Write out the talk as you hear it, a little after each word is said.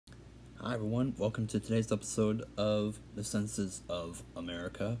Hi everyone, welcome to today's episode of the Census of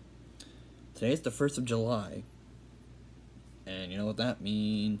America. Today is the 1st of July, and you know what that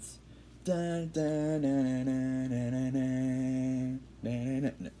means? But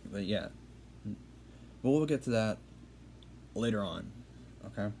yeah, we'll get to that later on,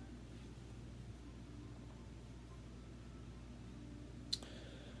 okay?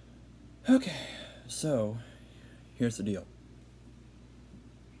 Okay, so here's the deal.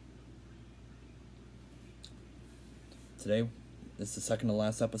 Today is the second to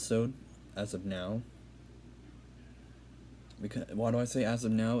last episode as of now. Because why do I say as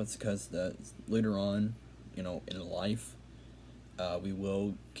of now? It's because later on, in life, we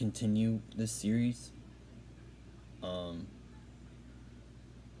will continue this series. I'll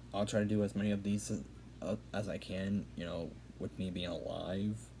try to do as many of these as I can, with me being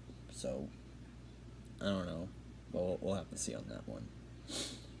alive. So, I don't know. We'll have to see on that one.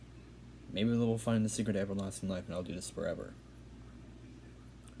 Maybe we'll find the secret to everlasting life and I'll do this forever.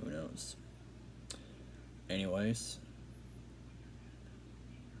 Who knows? Anyways.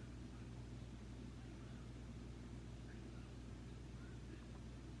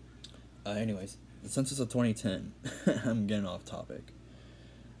 The census of 2010. I'm getting off topic.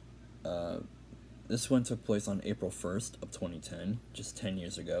 This one took place on April 1st of 2010, just 10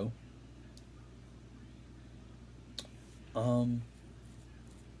 years ago.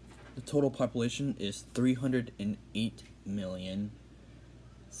 The total population is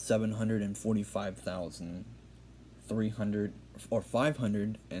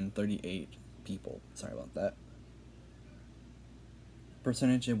 308,745,538 people. Sorry about that.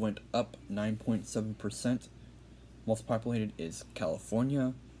 Percentage, it went up 9.7%. Most populated is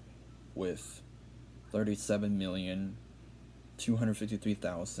California with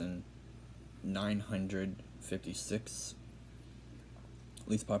 37,253,956.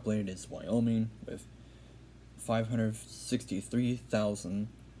 Least populated is Wyoming with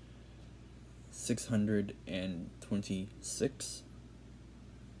 563,626.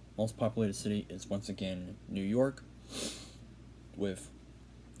 Most populated city is once again New York with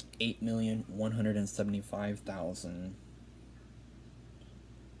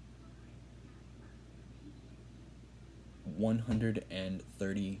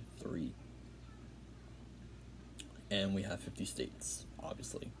And we have 50 states,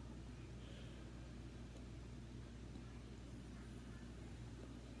 obviously.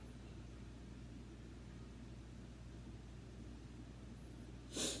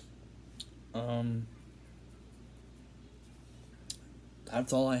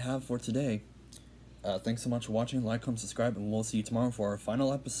 That's all I have for today. Thanks so much for watching. Like, comment, subscribe, and we'll see you tomorrow for our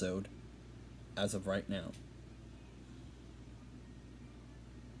final episode as of right now.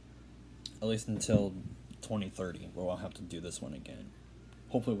 At least until 2030, where I'll have to do this one again.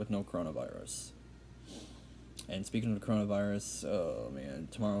 Hopefully with no coronavirus. And speaking of the coronavirus, oh man,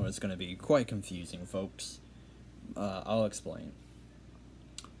 tomorrow is going to be quite confusing, folks. I'll explain.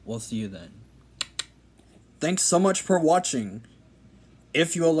 We'll see you then. Thanks so much for watching.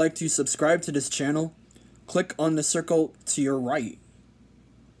 If you would like to subscribe to this channel, click on the circle to your right.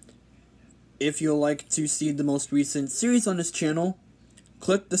 If you would like to see the most recent series on this channel,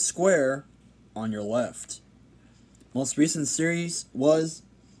 click the square on your left. Most recent series was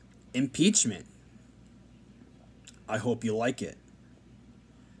impeachment. I hope you like it.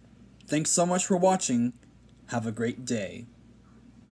 Thanks so much for watching. Have a great day.